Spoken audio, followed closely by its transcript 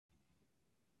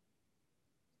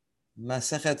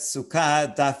Masechet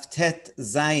Sukkah, Daf Tet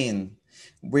Zayin.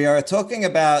 We are talking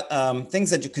about things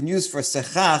that you can use for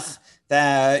sechach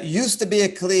that used to be a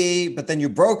kli, but then you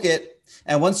broke it.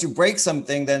 And once you break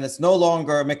something, then it's no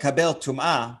longer mekabel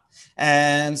tum'ah.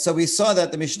 And so we saw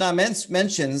that the Mishnah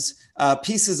mentions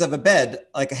pieces of a bed,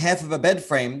 like a half of a bed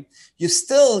frame. You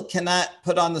still cannot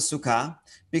put on the sukkah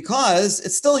because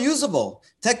it's still usable.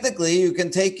 Technically, you can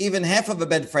take even half of a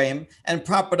bed frame and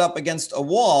prop it up against a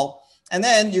wall, and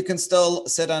then you can still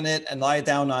sit on it and lie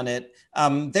down on it.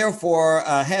 Therefore,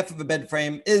 half of a bed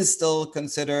frame is still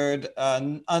considered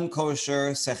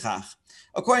unkosher sechach.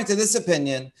 According to this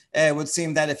opinion, it would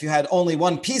seem that if you had only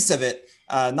one piece of it,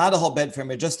 not a whole bed frame,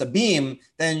 but just a beam,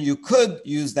 then you could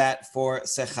use that for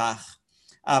sechach.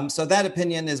 So that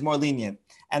opinion is more lenient.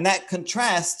 And that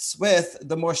contrasts with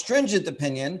the more stringent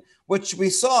opinion, which we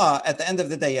saw at the end of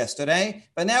the day yesterday,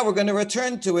 but now we're going to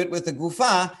return to it with the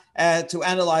gufa to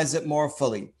analyze it more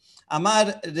fully.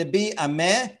 Amar Rabbi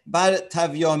Ameh bar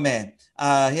Tavyomeh.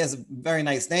 He has a very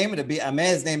nice name. Rabbi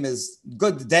Ameh, his name is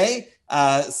Good Day.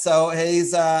 So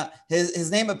his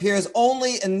name appears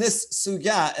only in this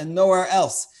sugya and nowhere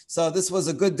else. So this was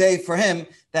a good day for him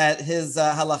that his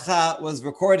halacha was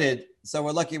recorded. So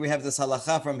we're lucky we have this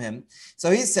halacha from him.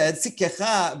 So he said,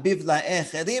 Sikecha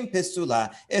bivla'ech elim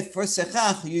pesula. If for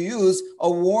sechach you use a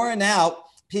worn out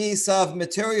piece of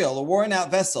material, a worn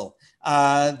out vessel,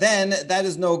 then that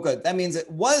is no good. That means it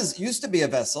used to be a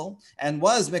vessel and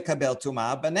was mekabel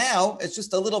tumah, but now it's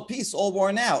just a little piece all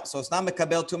worn out. So it's not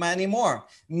mekabel tumah anymore.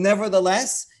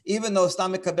 Nevertheless, even though it's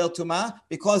not mekabel tumah,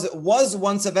 because it was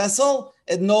once a vessel,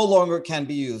 it no longer can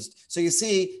be used. So you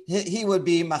see, he would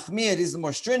be machmir. He's the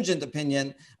more stringent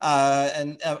opinion,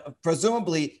 and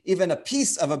presumably even a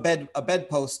piece of a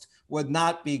bedpost would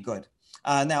not be good.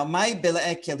 Now, my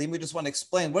bila'ek kelim, we just want to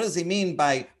explain, what does he mean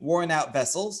by worn out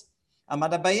vessels? Amar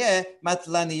Abaye,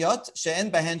 matlaniyot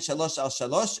she'en bahen shalosh al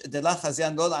shalosh, de la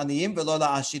chazyan lo la'aniyim velo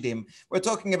la'ashirim. We're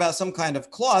talking about some kind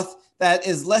of cloth that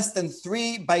is less than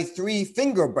 3 by 3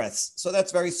 finger breadths. So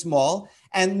that's very small.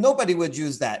 And nobody would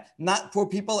use that. Not poor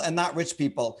people and not rich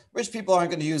people. Rich people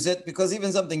aren't going to use it because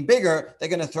even something bigger, they're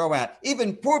going to throw out.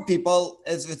 Even poor people,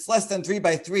 if it's less than 3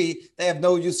 by 3, they have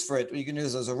no use for it. You can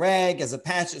use it as a rag, as a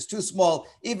patch. It's too small.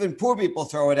 Even poor people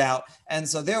throw it out. And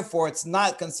so therefore, it's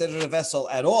not considered a vessel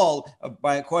at all,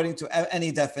 according to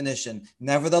any definition.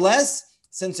 Nevertheless,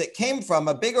 since it came from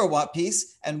a bigger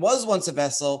piece and was once a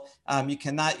vessel, you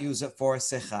cannot use it for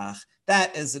sechach.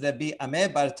 That is Rabbi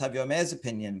Ameh bar Tavyomeh's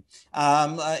opinion.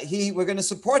 We're going to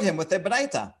support him with a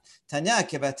braita. Tanya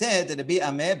kevate de Rabbi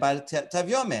Ameh bar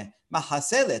Tavyomeh.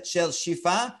 Mahaselet shel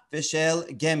shifa v'shel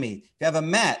gemi. If you have a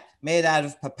mat made out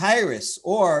of papyrus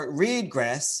or reed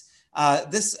grass,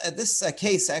 this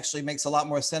case actually makes a lot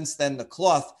more sense than the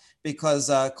cloth, because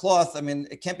cloth,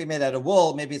 it can't be made out of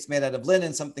wool. Maybe it's made out of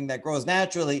linen, something that grows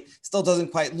naturally. Still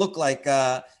doesn't quite look like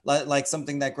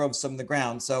something that grows from the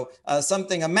ground. So a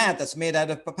mat that's made out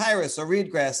of papyrus or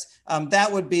reed grass,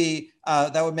 that would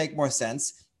make more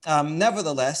sense.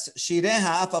 Nevertheless, let's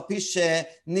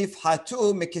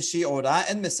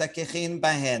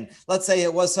say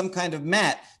it was some kind of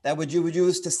mat that you would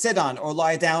use to sit on or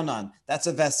lie down on. That's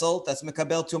a vessel, that's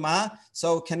mekabel tumah,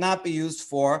 so cannot be used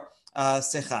for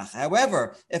sechach.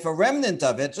 However, if a remnant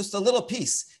of it, just a little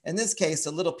piece, in this case,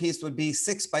 a little piece would be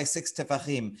 6 by 6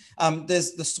 tefachim.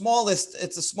 It's the smallest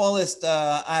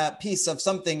piece of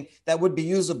something that would be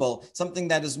usable, something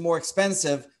that is more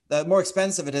expensive. The more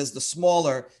expensive it is, the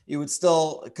smaller you would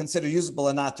still consider usable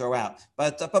and not throw out.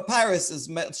 But papyrus is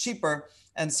cheaper,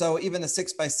 and so even a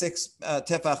 6 by 6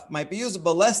 tefach might be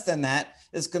usable. Less than that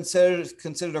is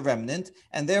considered a remnant,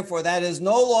 and therefore that is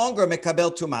no longer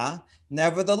mekabel tumah.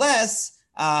 Nevertheless,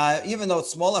 even though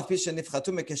it's small, and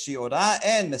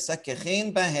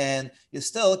you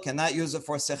still cannot use it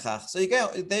for sechach. So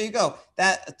there you go.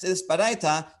 This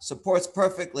baraita supports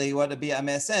perfectly what Rabbi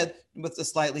Ameh said with a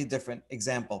slightly different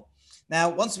example. Now,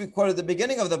 once we quoted the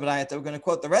beginning of the baraita, we're going to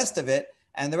quote the rest of it.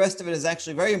 And the rest of it is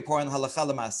actually very important. Halacha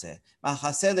l'maaseh.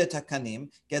 Ma'aseh letakanim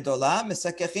gedola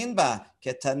mesakechin ba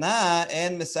ketana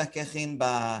en mesakechin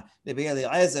ba. Rabbi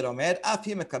Eliezer omer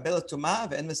afi mekabel tumah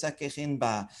ve'en mesakechin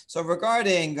ba. So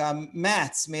regarding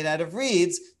mats made out of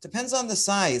reeds, depends on the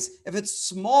size. If it's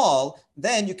small,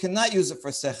 then you cannot use it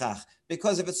for sechach.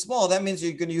 Because if it's small, that means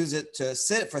you're going to use it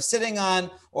for sitting on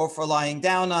or for lying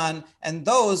down on. And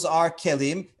those are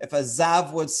kelim. If a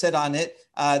zav would sit on it,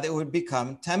 it would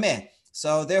become tameh.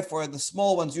 So therefore, the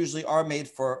small ones usually are made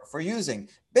for using.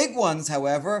 Big ones,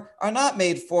 however, are not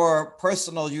made for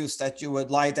personal use that you would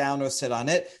lie down or sit on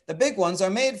it. The big ones are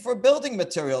made for building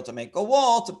material, to make a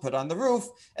wall, to put on the roof.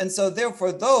 And so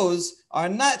therefore, those are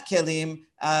not kelim,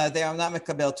 they are not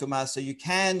mekabel tuma, so you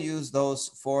can use those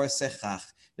for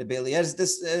sechach. The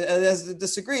Eliezer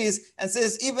disagrees and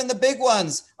says even the big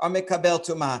ones are mekabel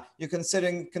tuma. You're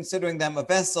considering them a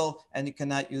vessel, and you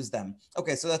cannot use them.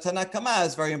 Okay, so the Tanakama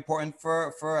is very important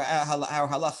for our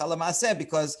halacha l'maaseh,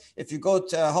 because if you go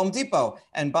to Home Depot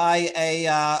and buy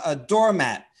a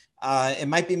doormat, it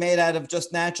might be made out of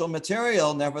just natural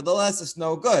material. Nevertheless, it's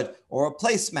no good. Or a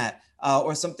placemat,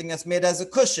 or something that's made as a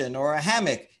cushion or a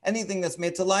hammock. Anything that's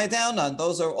made to lie down on,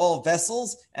 those are all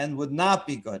vessels and would not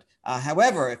be good.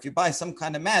 However, if you buy some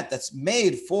kind of mat that's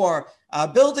made for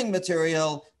building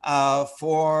material,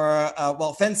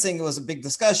 fencing was a big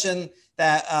discussion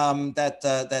that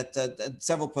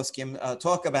several poskim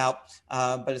talk about,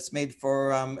 but it's made for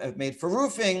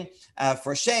roofing,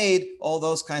 for shade. All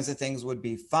those kinds of things would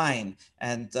be fine,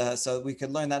 and so we could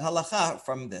learn that halacha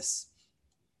from this.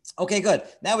 Okay, good.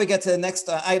 Now we get to the next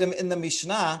item in the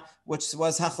Mishnah, which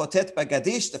was Hachotet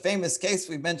Bagadish, the famous case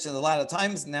we mentioned a lot of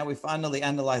times. Now we finally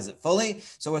analyze it fully.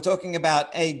 So we're talking about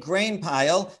a grain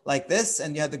pile like this,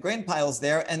 and you have the grain piles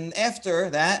there, and after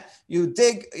that you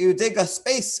dig a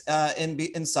space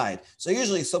inside. So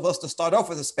usually you're supposed to start off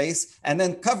with a space and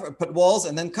then put walls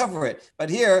and then cover it. But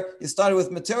here you started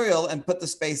with material and put the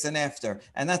space in after,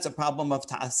 and that's a problem of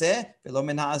ta'aseh v'lo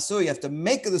min ha'asu. You have to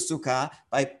make the sukkah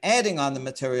by adding on the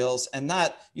materials and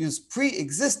not use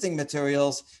pre-existing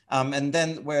materials. And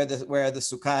then where the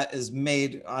sukkah is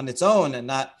made on its own and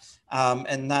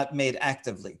not made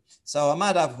actively. So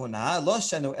Amar Rav Huna, lo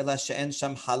shenu ela she'en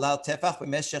sham halal tefach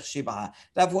b'meshech shib'ah.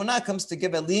 Rav Huna comes to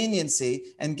give a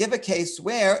leniency and give a case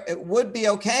where it would be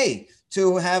okay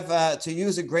to have to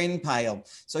use a grain pile.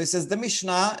 So he says the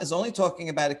Mishnah is only talking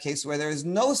about a case where there is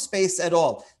no space at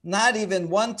all, not even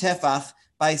one tefach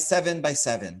by 7 by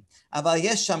 7. But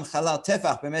if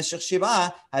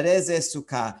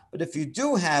you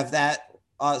do have that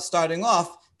starting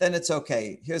off, then it's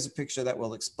okay. Here's a picture that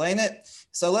will explain it.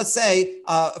 So let's say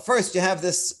first you have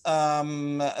this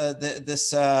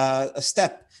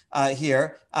step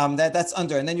here that's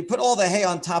under, and then you put all the hay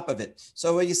on top of it.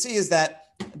 So what you see is that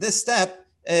this step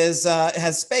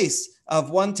has space of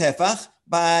 1 tefach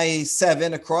by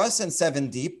 7 across and 7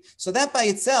 deep. So that by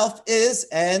itself is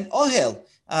an ohel.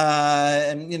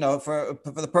 And for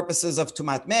the purposes of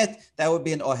tumat met, that would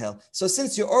be an ohel. So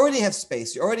since you already have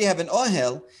space, you already have an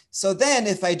ohel. So then,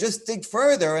 if I just dig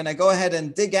further and I go ahead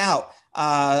and dig out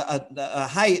a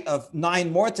height of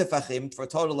 9 more tefachim for a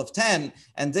total of 10,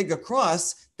 and dig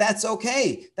across, that's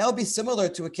okay. That would be similar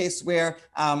to a case where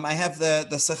I have the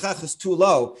sechach is too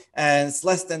low and it's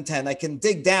less than 10. I can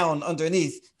dig down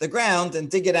underneath the ground and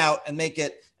dig it out and make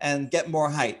it and get more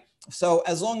height. So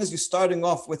as long as you're starting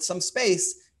off with some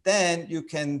space, then you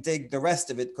can dig the rest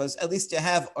of it, because at least you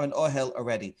have an ohel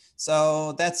already.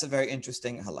 So that's a very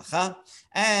interesting halacha.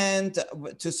 And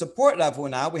to support Rav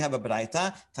Huna, we have a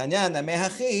braita. Tanya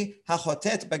namehachi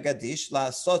hachotet bagadish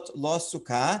lasot lo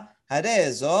sukkah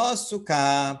harezo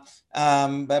sukkah.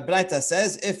 Braita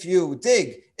says if you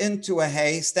dig into a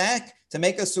haystack to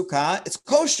make a sukkah, it's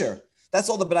kosher. That's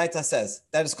all the braita says.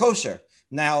 That is kosher.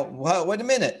 Now, wait a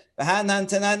minute. Our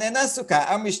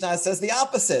Mishnah says the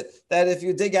opposite, that if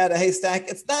you dig out a haystack,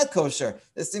 it's not kosher.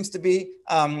 There seems to be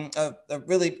a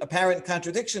really apparent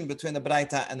contradiction between the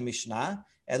Braita and the Mishnah.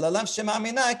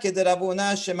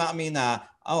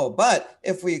 Oh, but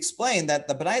if we explain that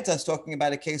the Braita is talking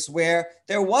about a case where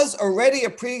there was already a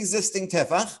pre-existing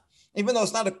tefach, even though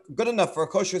it's not good enough for a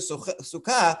kosher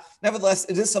sukkah, nevertheless,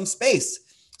 it is some space.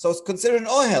 So it's considered an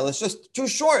ohel. It's just too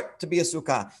short to be a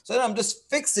sukkah. So then I'm just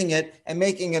fixing it and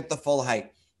making it the full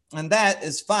height. And that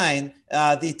is fine.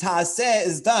 The ta'aseh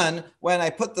is done when I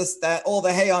put all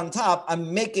the hay on top.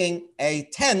 I'm making a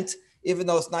tent, even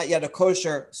though it's not yet a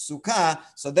kosher sukkah.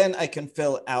 So then I can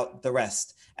fill out the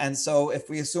rest. And so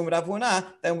if we assume Rav Huna,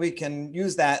 then we can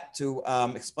use that to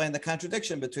explain the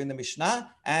contradiction between the Mishnah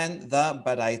and the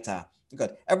Baraita.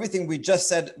 Good. Everything we just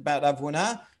said about Rav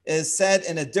Huna is said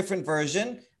in a different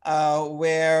version,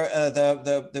 where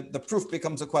the proof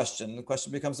becomes a question. The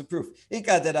question becomes a proof.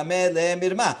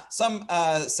 Some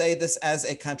say this as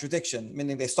a contradiction,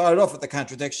 meaning they started off with the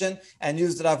contradiction and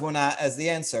used Rav Huna as the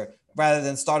answer. rather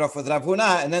than start off with Rav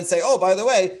Huna and then say, oh, by the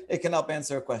way, it can help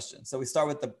answer a question. So we start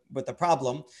with the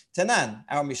problem. Tanan,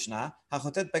 our Mishnah,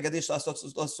 hachotet begadish lasot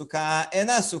sukkah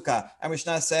ena sukkah. Our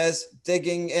Mishnah says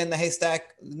digging in the haystack,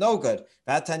 no good.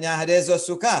 Vatanya hadezo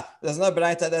sukkah. There's no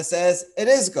braita that says it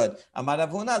is good. Amar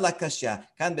Rav Huna lakashya.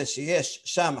 Kan besheyesh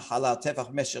sham halal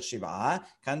tefach meshech shiv'ah.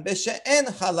 Kan beshe'en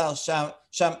halal sham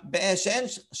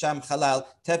sham halal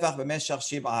tefach b'meshach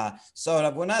shiv'ah. So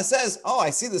Rav Huna says, oh, I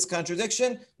see this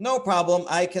contradiction. No problem,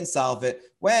 I can solve it.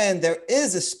 When there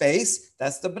is a space,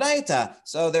 that's the braita.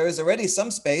 So there is already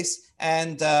some space,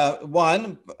 and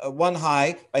one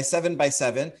high by 7 by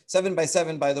 7. 7 by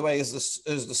 7, by the way, is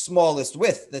the smallest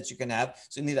width that you can have.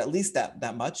 So you need at least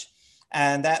that much.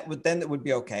 And that would then it would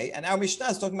be okay. And our Mishnah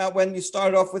is talking about when you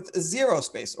start off with 0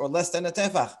 space or less than a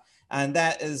tefach. And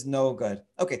that is no good.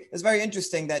 Okay, it's very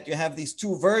interesting that you have these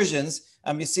two versions.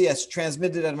 You see as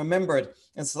transmitted and remembered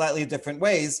in slightly different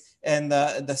ways. And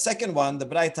the second one, the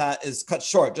braita, is cut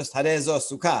short, just harezo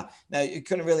sukkah. Now, you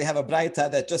couldn't really have a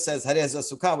braita that just says harezo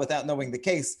sukkah without knowing the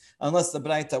case, unless the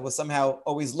braita was somehow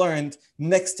always learned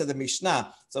next to the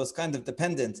Mishnah. So it's kind of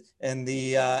dependent. In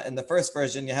the first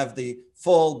version, you have the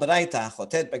full braita,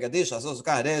 chotet begadish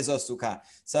sukkah harezo sukkah.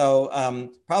 So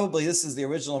probably this is the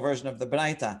original version of the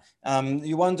braita.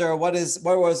 You wonder what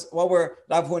were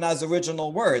Rav Huna's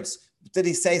original words? Did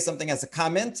he say something as a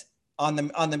comment on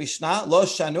the Mishnah? Lo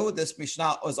shanu, this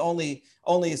Mishnah was only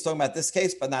is talking about this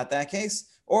case, but not that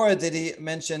case. Or did he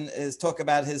talk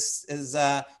about his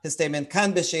statement,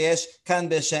 kan b'sheyesh, kan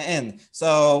b'she'en?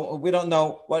 So we don't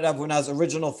know what Rav Huna's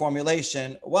original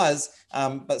formulation was,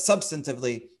 but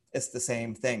substantively, it's the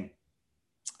same thing.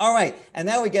 All right, and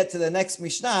now we get to the next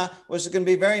Mishnah, which is going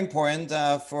to be very important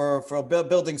for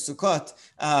building Sukkot.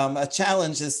 A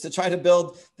challenge is to try to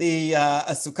build a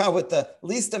Sukkah with the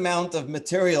least amount of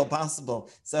material possible.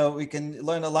 So we can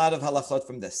learn a lot of halachot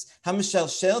from this.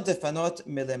 Hamshelshel defanot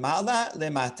milemala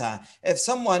lemata. If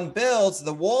someone builds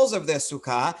the walls of their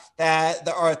Sukkah that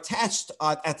are attached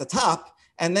at the top,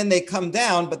 and then they come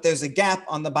down, but there's a gap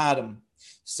on the bottom.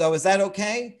 So is that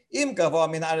okay? If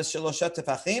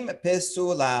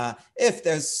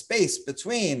there's space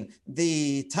between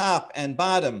the top and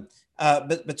bottom,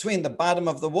 between the bottom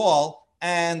of the wall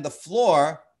and the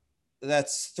floor,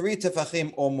 that's 3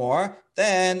 tefachim or more,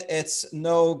 then it's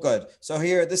no good. So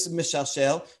here, this is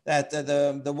mishalshel, that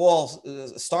the wall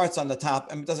starts on the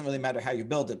top, and it doesn't really matter how you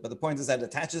build it, but the point is that it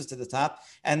attaches to the top,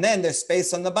 and then there's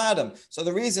space on the bottom. So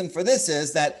the reason for this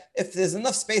is that if there's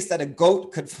enough space that a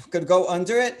goat could go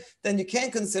under it, then you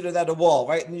can't consider that a wall,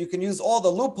 right? And you can use all the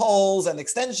loopholes and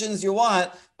extensions you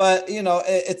want, but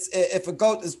if a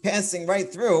goat is passing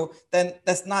right through, then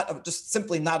that's just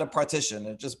simply not a partition.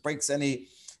 It just breaks any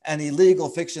legal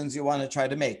fictions you want to try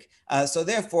to make. So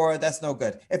therefore, that's no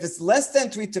good. If it's less than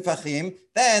 3 tefachim,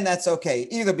 then that's okay,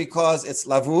 either because it's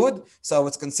lavud, so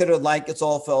it's considered like it's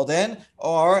all filled in,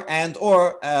 or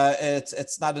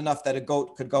it's not enough that a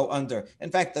goat could go under.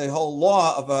 In fact, the whole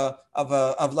law of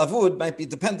lavud might be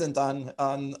dependent on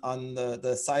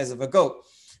the size of a goat.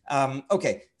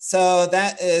 Okay, so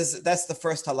that's the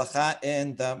first halacha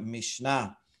in the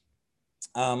Mishnah.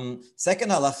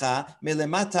 Second halacha,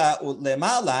 milemata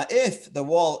ulemala, if the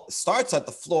wall starts at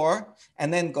the floor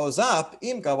and then goes up,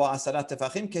 im gawa asarat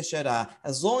tefachim keshera,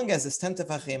 as long as it's 10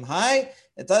 tefachim high,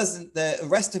 the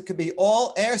rest could be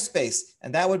all airspace,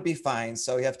 and that would be fine.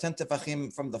 So you have 10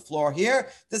 tefachim from the floor here.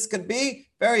 This could be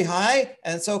very high,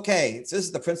 and it's okay. This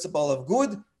is the principle of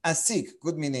gud asik.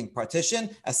 Gud meaning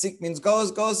partition. Asik means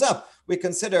goes up. We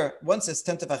consider, once it's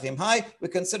 10 tefachim high, we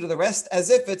consider the rest as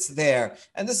if it's there.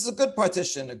 And this is a good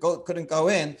partition. A goat couldn't go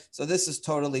in, so this is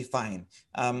totally fine.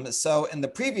 So in the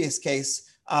previous case,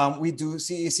 we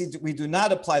do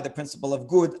not apply the principle of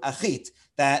gud achit,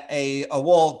 that a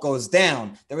wall goes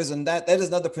down. That is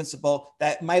another principle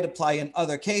that might apply in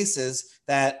other cases,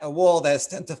 that a wall that's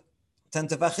 10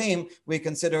 tefachim, we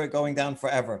consider it going down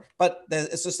forever. But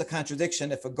it's just a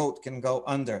contradiction if a goat can go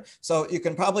under. So you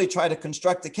can probably try to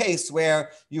construct a case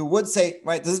where you would say,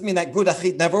 right, does this mean that gud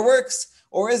achit never works?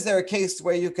 Or is there a case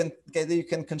where you can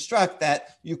construct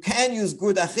that you can use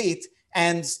gud achit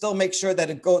and still make sure that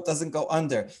a goat doesn't go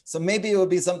under? So maybe it would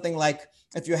be something like,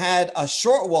 if you had a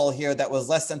short wall here that was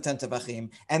less than 10 tefachim,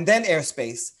 and then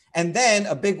airspace, and then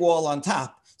a big wall on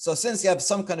top. So since you have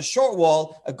some kind of short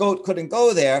wall, a goat couldn't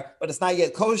go there, but it's not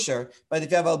yet kosher. But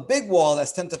if you have a big wall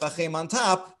that's 10 tefachim on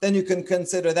top, then you can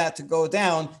consider that to go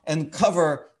down and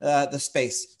cover the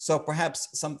space. So perhaps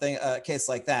a case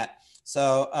like that.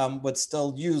 So would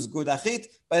still use gud achit.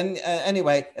 But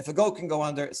anyway, if a goat can go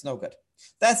under, it's no good.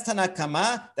 That's Tanna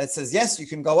Kama that says, yes, you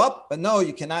can go up, but no,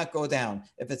 you cannot go down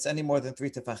if it's any more than 3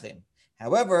 tefachim.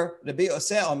 However, Rabbi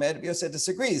Yosef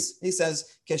disagrees. He says,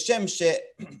 Keshem she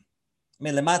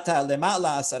מלמטה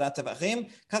למעלה 10 טפחים,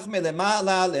 כך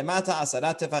מלמעלה למטה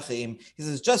 10 טפחים. He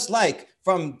says, just like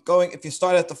from going, if you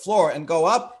start at the floor and go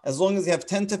up, as long as you have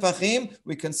 10 tefachim,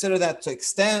 we consider that to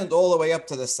extend all the way up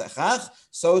to the sechach.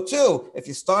 So too, if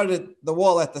you started the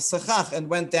wall at the sechach and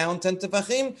went down 10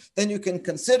 tefachim, then you can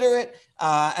consider it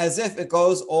as if it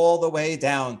goes all the way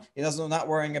down. He doesn't, not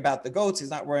worrying about the goats.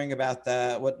 He's not worrying about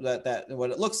what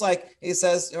it looks like. He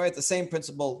says, all right, the same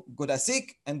principle, good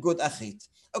asik and good achit.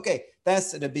 Okay,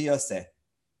 that's Rabbi Yosef.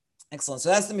 Excellent. So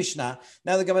that's the Mishnah.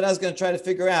 Now the Gemara is going to try to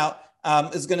figure out,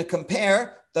 is going to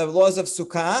compare the laws of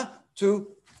Sukkah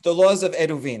to the laws of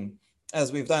Eruvin,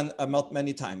 as we've done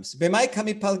many times.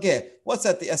 What's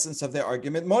at the essence of their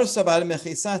argument? Mor savar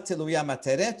mechisa teluya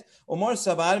materet, or mor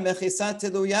savar mechisa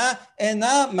teluya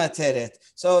ena materet.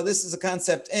 So this is a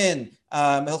concept in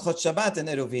Hilchot Shabbat and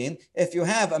Eruvin. If you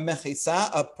have a mechisa,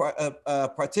 a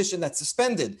partition that's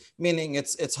suspended, meaning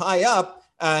it's high up,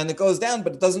 and it goes down,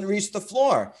 but it doesn't reach the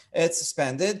floor. It's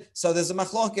suspended. So there's a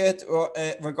machloket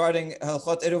regarding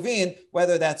Hilchot Eruvin,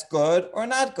 whether that's good or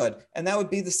not good. And that would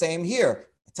be the same here.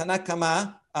 Tanna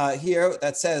Kama here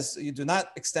that says you do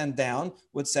not extend down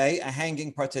would say a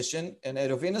hanging partition in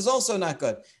Eruvin is also not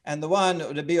good. And the one,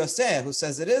 Rabbi Yosef, who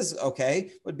says it is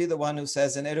okay, would be the one who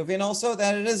says in Eruvin also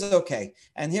that it is okay.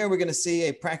 And here we're going to see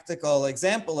a practical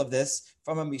example of this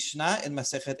from a Mishnah in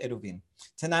Masechet Eruvin.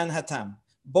 Tanan Hatam.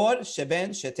 בור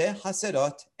שבין שתי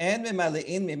חסרות אין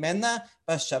ממלאים ממנה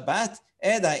בשבת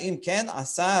אלא אם כן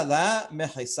עשה לה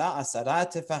מחיסה 10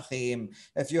 טפחים.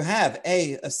 If you have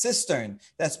a cistern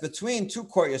that's between two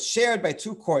courtyards, shared by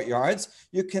two courtyards,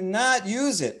 you cannot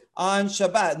use it on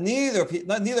Shabbat.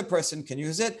 Neither person can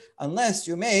use it unless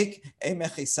you make a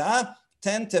mechisa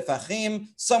 10 tefachim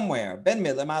somewhere. Ben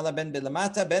milamala, ben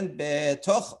bilamata, ben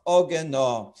betoch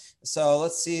ogeno. So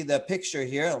let's see the picture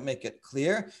here. I'll make it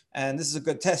clear. And this is a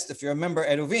good test. If you remember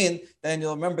Eruvin, then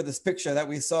you'll remember this picture that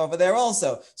we saw over there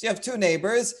also. So you have two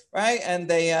neighbors, right? And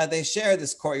they share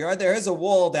this courtyard. There is a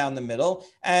wall down the middle.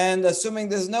 And assuming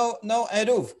there's no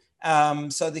Eruv,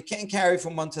 so they can't carry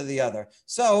from one to the other.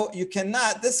 So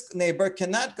this neighbor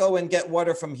cannot go and get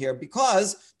water from here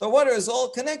because the water is all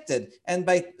connected. And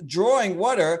by drawing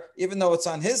water, even though it's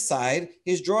on his side,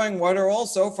 he's drawing water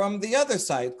also from the other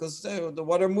side because the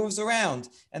water moves around.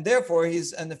 And therefore,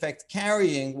 he's in effect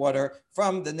carrying water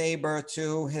from the neighbor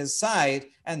to his side.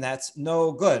 And that's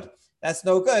no good. That's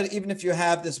no good, even if you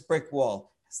have this brick wall.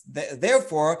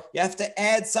 Therefore, you have to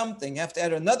add something. You have to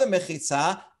add another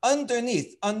mechitza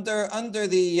underneath, under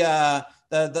the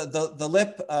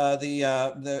lip,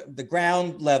 the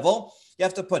ground level. You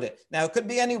have to put it. Now, it could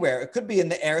be anywhere. It could be in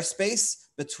the airspace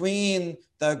between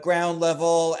the ground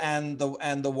level and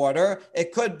the water.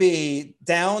 It could be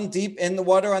down deep in the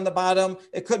water on the bottom.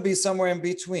 It could be somewhere in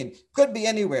between. It could be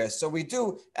anywhere. So we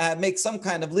do make some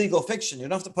kind of legal fiction. You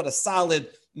don't have to put a solid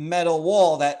metal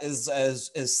wall that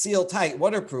is seal tight,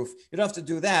 waterproof. You don't have to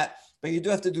do that, but you do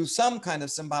have to do some kind of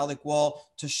symbolic wall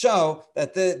to show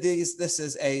that this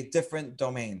is a different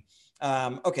domain.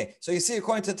 Okay, so you see,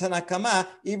 according to Tanna Kama,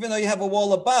 even though you have a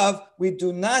wall above, we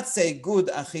do not say gud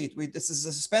achit. This is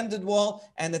a suspended wall,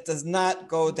 and it does not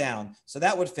go down. So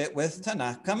that would fit with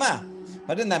Tanna Kama.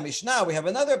 But in the Mishnah, we have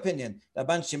another opinion.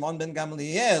 Rabban Shimon ben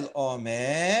Gamliel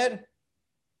Omer.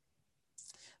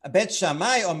 Bet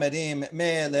Shammai omerim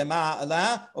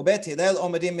melema'ala, or Bet Hillel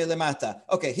omerim melemata.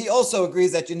 Okay, he also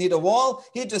agrees that you need a wall.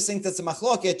 He just thinks it's a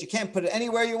machloket. You can't put it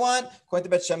anywhere you want. According to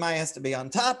Bet Shammai, it has to be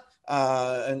on top,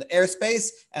 in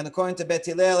airspace, and according to Bet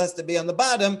Hillel, has to be on the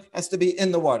bottom, has to be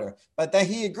in the water. But that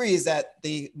he agrees that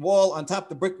the wall on top,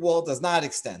 the brick wall, does not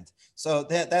extend. So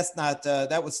that's not,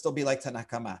 that would still be like Tanna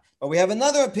Kama. But we have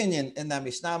another opinion in the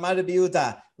Mishnah, Amar Rabbi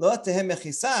Yehuda.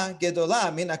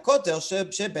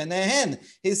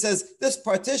 He says this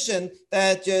partition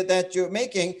that you're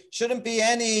making shouldn't be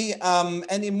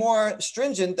any more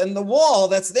stringent than the wall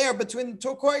that's there between the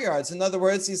two courtyards. In other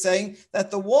words, he's saying that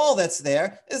the wall that's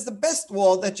there is the best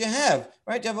wall that you have,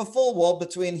 right? You have a full wall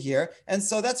between here, and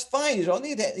so that's fine. You don't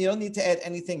need to add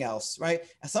anything else, right?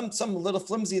 Some little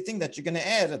flimsy thing that you're going to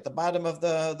add at the bottom of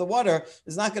the water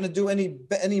is not going to do any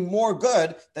more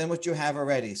good than what you have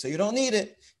already. So you don't need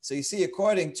it. So you see,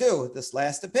 according to this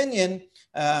last opinion,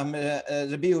 Rabbi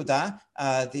Yehuda,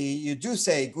 you do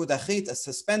say gudachit, a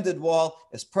suspended wall,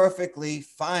 is perfectly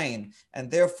fine, and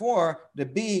therefore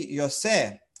Rabbi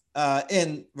Yosef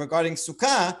in regarding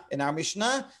Sukkah in our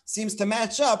Mishnah seems to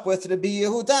match up with Rabbi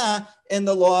Yehuda in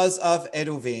the laws of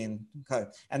Eruvin. Okay.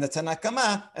 And the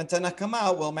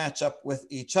Tanakama will match up with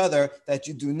each other, that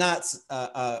you do not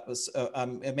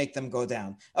make them go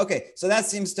down. Okay, so that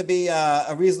seems to be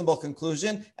a reasonable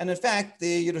conclusion. And in fact,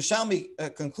 the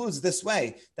Yerushalmi concludes this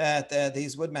way, that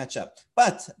these would match up.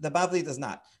 But the Bavli does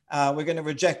not. We're going to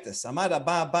reject this. Amar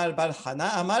Abba bar bar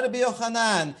Chana, Amar Rabbi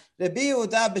Yochanan, Rabbi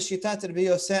Yehuda b'shitat Rabbi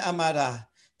Yosef Amara,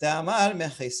 De'amar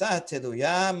mechisa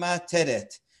teluya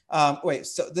materet. Wait,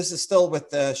 so this is still with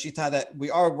the shita that we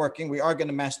are working. We are going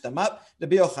to mash them up.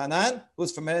 Rabbi Yochanan,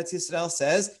 who's from Eretz Yisrael,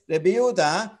 says Rabbi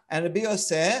Yehuda and Rabbi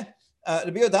Yosef.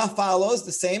 Rabbi Yehuda follows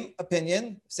the same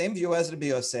opinion, same view as Rabbi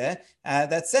Yosef,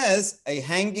 that says a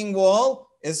hanging wall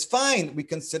is fine. We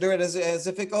consider it as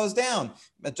if it goes down,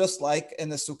 but just like in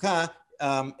the sukkah,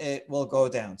 it will go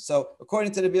down. So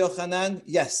according to Rabbi Yochanan,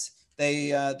 yes,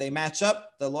 they match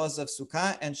up the laws of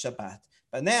sukkah and Shabbat.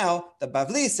 But now the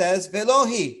Bavli says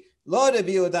velohi. Lo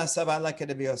Rabbi Yehuda sabala ke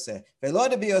Rabbi Yosef. Velo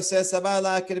Rabbi Yosef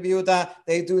sabala ke Rabbi Yehuda.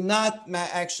 They do not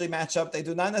actually match up. They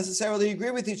do not necessarily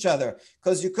agree with each other,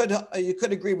 because you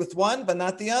could agree with one but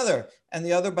not the other, and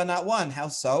the other but not one. How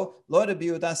so? Lo Rabbi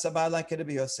Yehuda sabala ke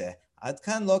Rabbi Yosef.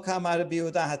 Adkan lo kama Rabbi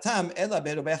Yehuda hatam ela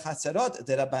berubei chatzerot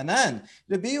derabanan.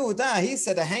 Rabbi Yehuda, he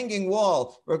said a hanging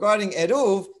wall regarding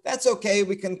eruv, that's okay.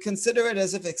 We can consider it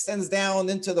as if it extends down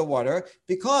into the water,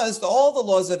 because all the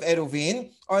laws of eruvin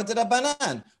are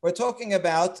derabanan. We're talking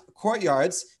about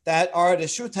courtyards that are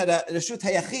reshut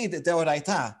hayachid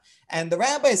deoraita. And the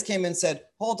rabbis came and said,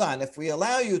 hold on, if we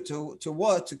allow you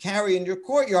to carry in your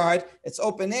courtyard, it's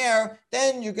open air,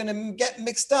 then you're going to get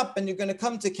mixed up and you're going to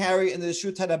come to carry in the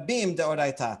Reshut Harabim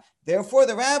deoraita. Therefore,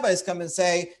 the rabbis come and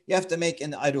say, you have to make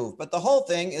an aruv. But the whole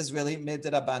thing is really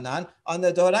midrabanan. On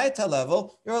the deoraita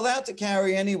level, you're allowed to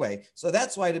carry anyway. So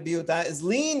that's why the Rabbi Yehuda is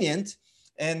lenient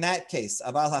in that case.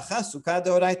 Aval hacha sukkah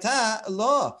deoraita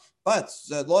lo. But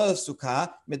the law of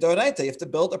sukkah, midoraita, you have to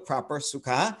build a proper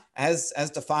sukkah as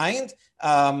defined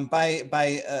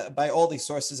by all these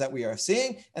sources that we are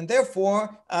seeing. And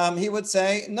therefore, he would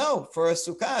say, no, for a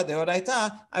sukkah,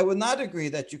 deoraita, I would not agree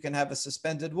that you can have a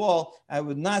suspended wall. I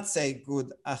would not say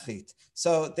good achit.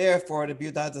 So therefore, Rabbi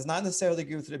Yehuda does not necessarily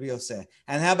agree with Rabbi Yosef.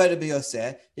 And how about Rabbi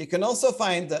Yosef? He can also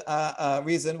find a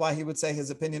reason why he would say his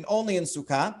opinion only in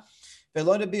sukkah.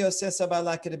 ולא רבי יוסף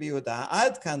סבלה כרבי יהודה,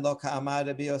 עד כאן לא כאמר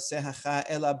רבי יוסף הכה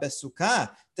אלא בסוכה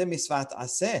דמצוות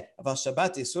עשה, אבל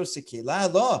שבת איסור סקילה,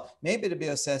 לא. Maybe Rabbi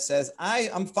Yosef says,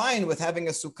 I'm fine with having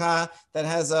a sukkah that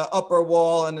has an upper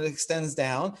wall and it extends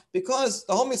down, because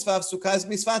the whole mitzvah of sukkah is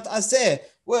mitzvat aseh,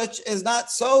 which is not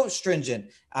so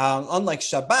stringent. Unlike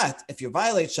Shabbat, if you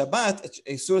violate Shabbat, it's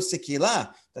isur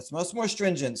sikila. That's much more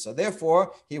stringent. So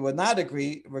therefore, he would not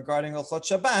agree regarding Hilchot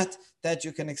Shabbat that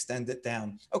you can extend it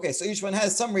down. Okay, so each one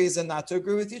has some reason not to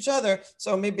agree with each other.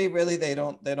 So maybe really they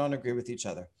don't agree with each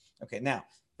other. Okay, now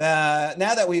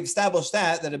that we've established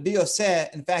that Rabbi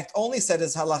Yosef, in fact, only said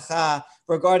his halacha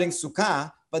regarding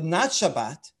Sukkah, but not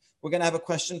Shabbat, we're going to have a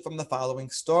question from the following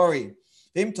story.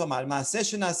 What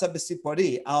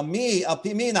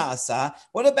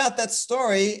about that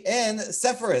story in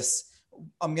Sepphoris?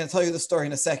 I'm going to tell you the story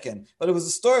in a second, but it was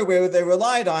a story where they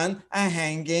relied on a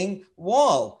hanging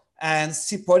wall. And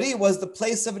Sipori was the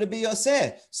place of Rabbi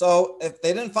Yosef. So if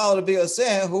they didn't follow Rabbi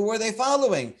Yosef, who were they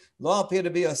following? Lo al pi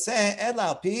Rabbi Yosef, el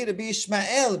al pi Rabbi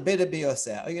Ishmael bi Rabbi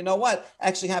Yosef. You know what?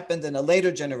 Actually happened in a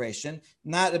later generation,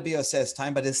 not Rabbi Yosef's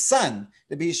time, but his son,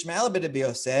 Rabbi Ishmael bi Rabbi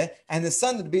Yosef, and his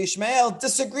son, Rabbi Ishmael,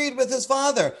 disagreed with his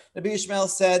father. Rabbi Ishmael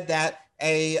said that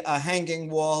a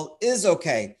hanging wall is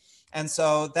okay. And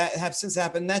so that since it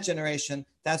happened in that generation,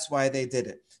 that's why they did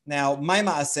it. Now, my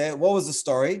ma'aseh, what was the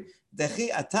story? דכי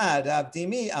אתה רב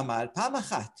דימי אמר פעם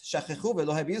אחת שכחו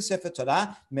ולא הביאו ספר תורה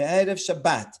מערב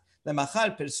שבת. למחר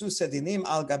פרסו סדינים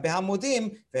על גבי עמודים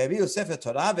והביאו ספר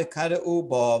תורה וקראו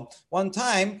בו. One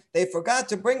time they forgot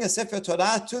to bring a sefer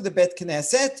Torah to the Bet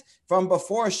Knesset from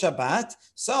before Shabbat.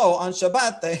 So on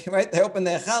Shabbat they open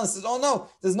their echal and says, oh no,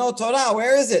 there's no Torah.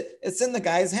 Where is it? It's in the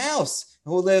guy's house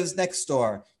who lives next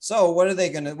door. So what did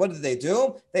they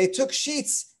do? They took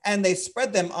sheets and they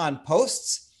spread them on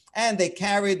posts, and they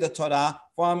carried the Torah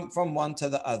from one to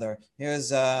the other.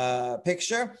 Here's a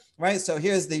picture, right? So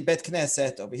here's the Bet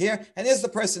Knesset over here, and here's the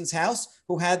person's house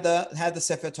who had the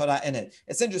Sefer Torah in it.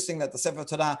 It's interesting that the Sefer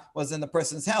Torah was in the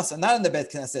person's house and not in the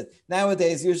Bet Knesset.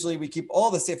 Nowadays, usually we keep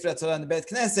all the Sefer Torah in the Bet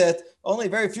Knesset. Only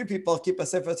very few people keep a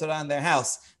Sefer Torah in their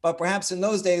house. But perhaps in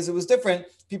those days it was different.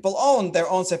 People owned their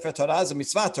own Sefer Torah. It's a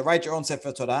mitzvah to write your own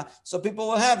Sefer Torah. So people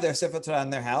would have their Sefer Torah in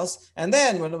their house. And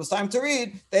then when it was time to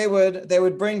read, they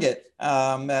would bring it.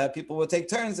 People would take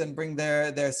turns and bring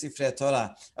their Sifrei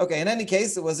Torah. Okay, in any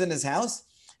case, it was in his house.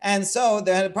 And so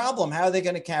they had a problem. How are they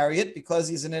going to carry it? Because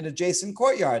he's in an adjacent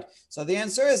courtyard. So the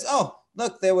answer is, oh,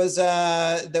 look, there was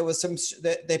some,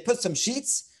 they put some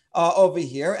sheets over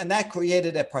here, and that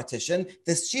created a partition.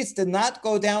 The sheets did not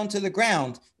go down to the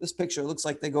ground. This picture looks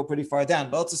like they go pretty far down,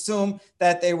 but let's assume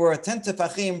that they were 10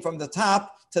 tefachim from the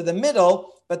top to the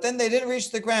middle, but then they didn't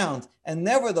reach the ground. And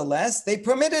nevertheless, they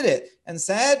permitted it and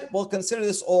said, we'll consider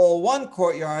this all one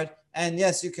courtyard, and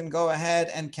yes, you can go ahead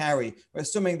and carry. We're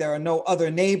assuming there are no other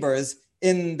neighbors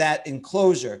in that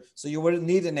enclosure. So you wouldn't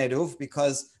need an eruv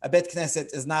because a bet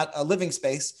knesset is not a living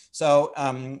space. So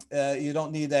you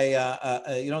don't need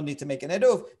you don't need to make an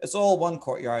eruv. It's all one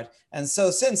courtyard. And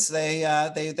so since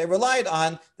they relied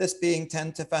on this being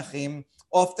 10 tefachim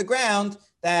off the ground,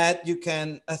 that you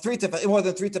can more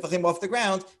than 3 tefachim off the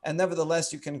ground, and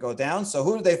nevertheless you can go down. So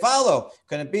who do they follow?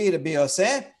 Can it be Rabbi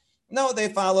Yosef? No, they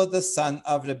followed the son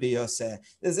of Rabbi Yosef.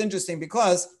 This is interesting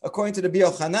because according to Rabbi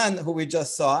Yochanan, who we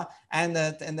just saw, and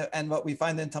what we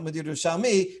find in Talmud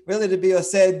Yerushalmi, really Rabbi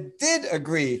Yosef did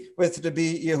agree with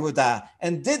Rabbi Yehuda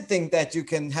and did think that you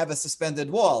can have a suspended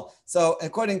wall. So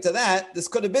according to that, this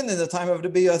could have been in the time of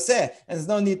Rabbi Yosef, and there's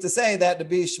no need to say that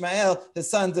Rabbi Ishmael, his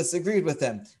son, disagreed with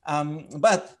him.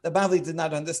 But the Bavli did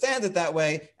not understand it that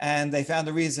way, and they found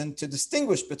a reason to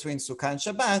distinguish between Sukkah and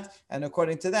Shabbat, and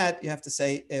according to that, you have to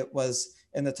say it was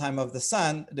in the time of the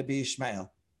son, Rabbi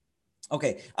Ishmael.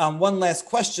 Okay, one last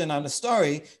question on the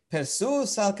story.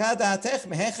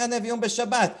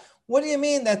 What do you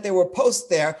mean that there were posts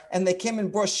there and they came and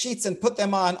brought sheets and put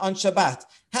them on Shabbat?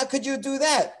 How could you do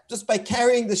that? Just by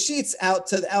carrying the sheets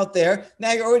out there,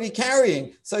 now you're already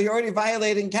carrying. So you're already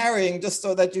violating carrying just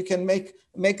so that you can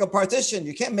make a partition.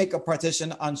 You can't make a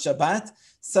partition on Shabbat.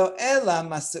 So ela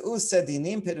maseu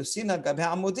sedinim perusina gabe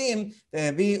amudim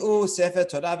ve'viu sefer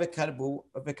Torah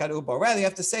v'karu bo. Rather, you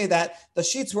have to say that the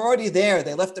sheets were already there.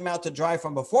 They left them out to dry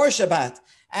from before Shabbat.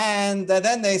 And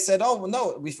then they said, oh,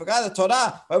 no, we forgot the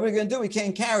Torah. What are we going to do? We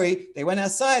can't carry. They went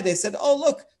outside. They said, oh,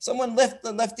 look, someone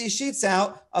left these sheets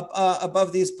out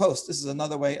above these posts. This is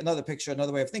another way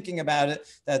of thinking about it,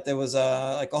 that there was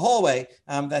like a hallway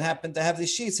that happened to have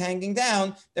these sheets hanging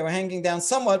down. They were hanging down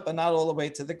somewhat, but not all the way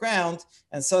to the ground.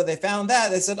 And so they found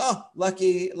that. They said, oh,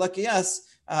 lucky us.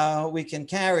 We can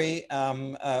carry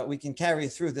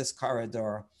through this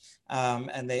corridor.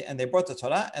 And they brought the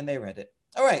Torah and they read it.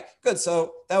 All right, good.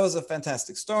 So that was a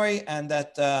fantastic story, and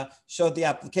that showed the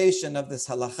application of this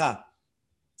halacha.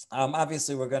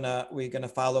 Obviously, we're gonna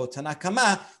follow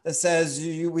Tanakama that says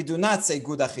we do not say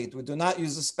gudachit. We do not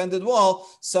use a suspended wall.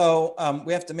 So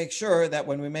we have to make sure that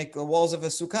when we make the walls of a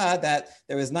sukkah, that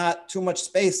there is not too much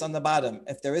space on the bottom.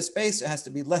 If there is space, it has to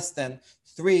be less than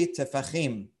 3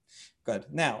 tefachim. Good.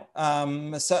 Now,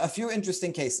 so a few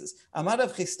interesting cases. Amar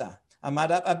Rav Chisda, Amar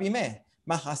Rav Abimeh.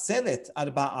 Mahaselet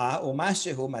arba'a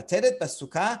umashehu materet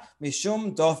basukkah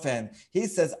mishum dofen. He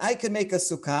says, I can make a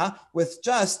sukkah with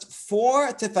just 4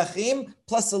 tefachim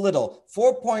plus a little,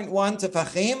 4.1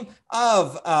 tefachim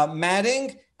of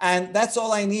matting, and that's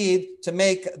all I need to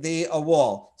make a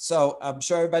wall. So I'm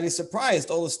sure everybody's surprised.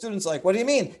 All the students are like, what do you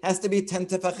mean? It has to be 10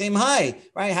 tefachim high,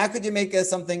 right? How could you make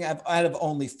something out of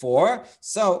only 4?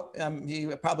 So he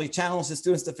probably challenged the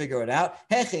students to figure it out.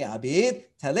 Hechi abid,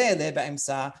 talele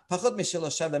ba'imsa, pachot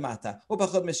mishilosha lemata,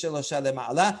 upachot mishilosha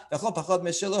lema'ala, v'chol pachot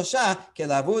mishilosha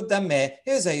kelavud dameh.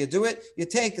 Here's how you do it. You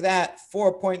take that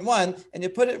 4.1 and you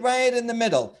put it right in the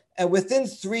middle. And within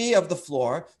 3 of the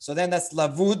floor, so then that's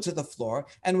lavud to the floor,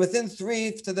 and within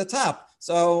 3 to the top.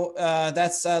 So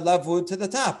that's lavud to the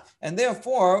top, and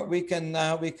therefore we can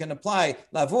apply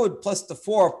lavud plus the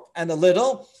 4 and a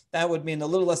little. That would mean a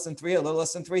little less than 3, a little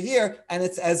less than 3 here, and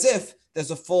it's as if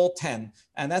there's a full 10,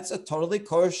 and that's a totally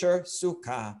kosher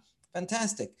sukkah.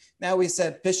 Fantastic. Now we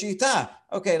said Peshita.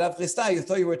 Okay, Rav Chisda, you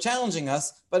thought you were challenging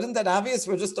us, but isn't that obvious?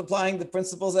 We're just applying the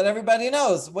principles that everybody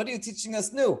knows. What are you teaching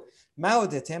us new? I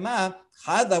might have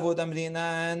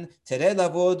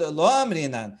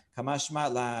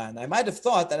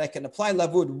thought that I can apply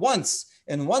lavud once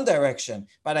in one direction,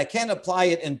 but I can't apply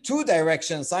it in 2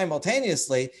 directions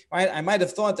simultaneously, right? I might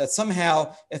have thought that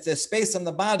somehow if there's space on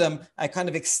the bottom, I kind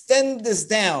of extend this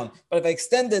down. But if I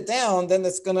extend it down, then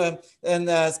it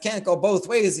can't go both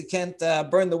ways. You can't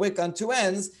burn the wick on 2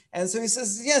 ends. And so he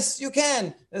says, yes, you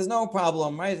can. There's no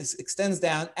problem, right? It extends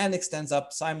down and extends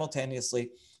up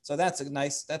simultaneously. So that's a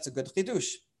good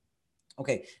chidush.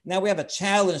 Okay, now we have a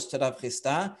challenge to Rav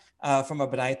Chisda from a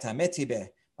Braita Metibe.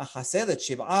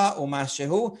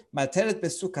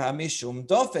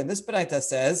 This Braita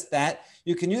says that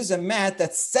you can use a mat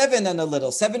that's 7 and a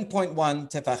little, 7.1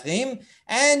 tefachim,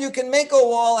 and you can make a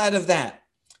wall out of that.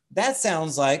 That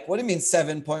sounds like, what do you mean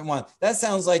 7.1? That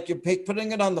sounds like you're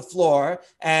putting it on the floor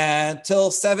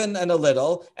until 7 and a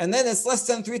little, and then it's less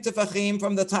than 3 tefachim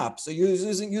from the top. So you're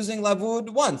using lavud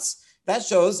once. That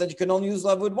shows that you can only use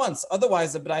lavud once.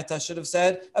 Otherwise, the Baraita should have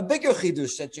said a bigger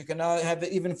chidush, that you can have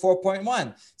even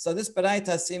 4.1. So this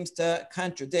Baraita seems to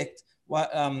contradict what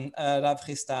Rav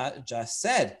Chisda just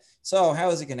said. So how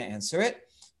is he going to answer it?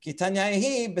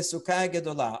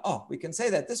 Oh, we can say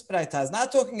that this Baraita is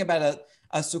not talking about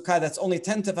a sukkah that's only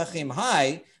 10 tefachim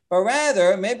high, but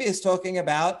rather maybe it's talking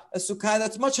about a sukkah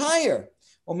that's much higher.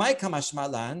 And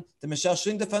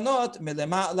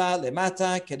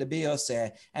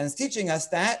it's teaching us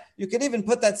that you can even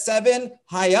put that 7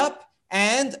 high up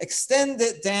and extend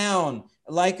it down,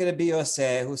 like Rabbi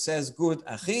Yosef, who says good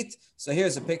achit. So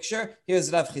here's a picture.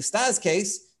 Here's Rav Chisda's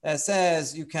case that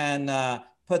says you can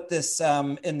put this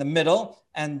in the middle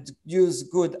and use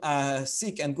good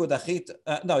sik and good achit.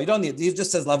 No, you don't need. He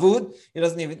just says lavud. He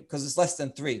doesn't even, because it's less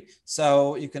than 3.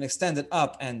 So you can extend it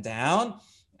up and down.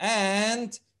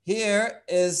 And here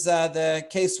is the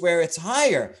case where it's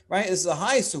higher, right? This is a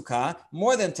high sukkah,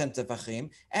 more than 10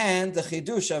 tefachim. And the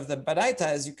chidush of the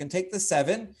Baraita is you can take the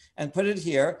 7 and put it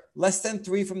here, less than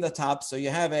 3 from the top. So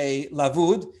you have a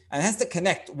lavud, and it has to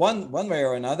connect one way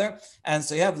or another. And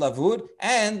so you have lavud,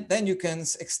 and then you can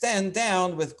extend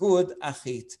down with good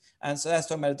achit. And so that's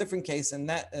talking about a different case, and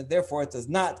that therefore it does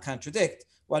not contradict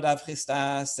what Rav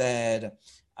Chisda said.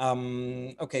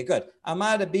 Okay, good.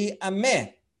 Amar Rabbi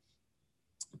Ameh.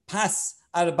 Pas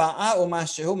arba'a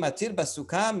u'mashehu matir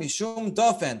basukkah mishum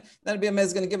dofen. Then Rabbi Ameh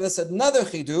is going to give us another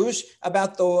chidush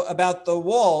about the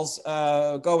walls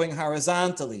going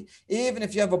horizontally. Even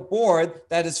if you have a board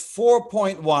that is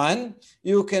 4.1,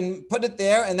 you can put it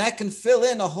there, and that can fill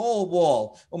in a whole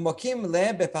wall. Umokim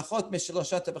le bepachot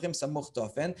mishlosha tefachim samuch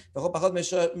dofen, bepachot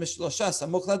mishlosha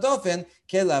samuch ladofen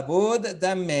kelabud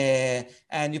dameh.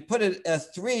 And you put it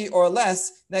 3 or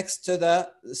less next to the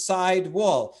side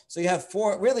wall. So you have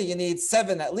 4. Really, you need 7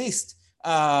 at least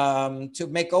to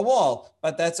make a wall,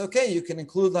 but that's okay. You can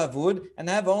include lavud and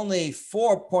have only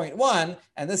 4.1,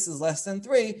 and this is less than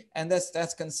 3, and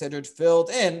that's considered filled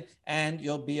in, and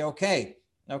you'll be okay.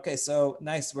 Okay, so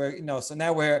nice. So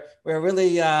now we're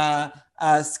really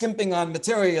skimping on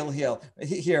material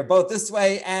here, both this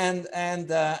way and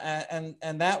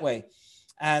that way.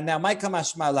 And now, my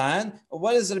kamash malan,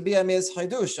 what is Rabbi Ameh's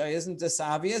chidush? Isn't this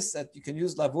obvious that you can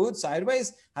use lavud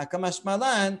sideways? Hakamash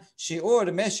malan, shiur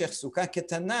meshech sukkah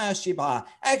ketana shib'a.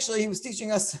 Actually, he was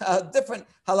teaching us a different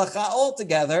halacha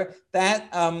altogether,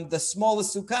 that the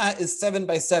smallest sukkah is 7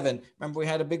 by 7. Remember, we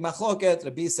had a big machloket.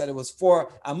 Rabbi said it was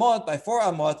 4 amot by 4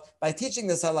 amot. By teaching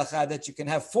this halacha that you can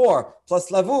have 4 plus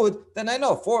lavud, then I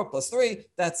know 4 plus 3,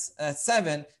 that's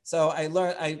 7. So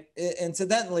I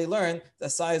incidentally learned the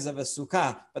size of a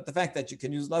sukkah, but the fact that you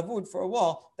can use lavud for a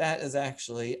wall, that is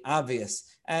actually obvious.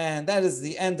 And that is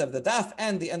the end of the daf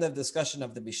and the end of discussion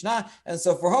of the Mishnah. And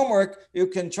so for homework, you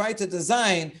can try to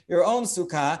design your own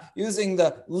sukkah using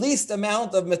the least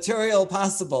amount of material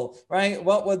possible, right?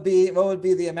 What would be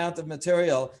the amount of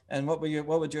material, and what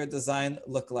would your design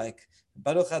look like?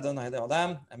 Baruch Adonai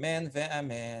Le'olam. Amen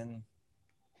ve'amen.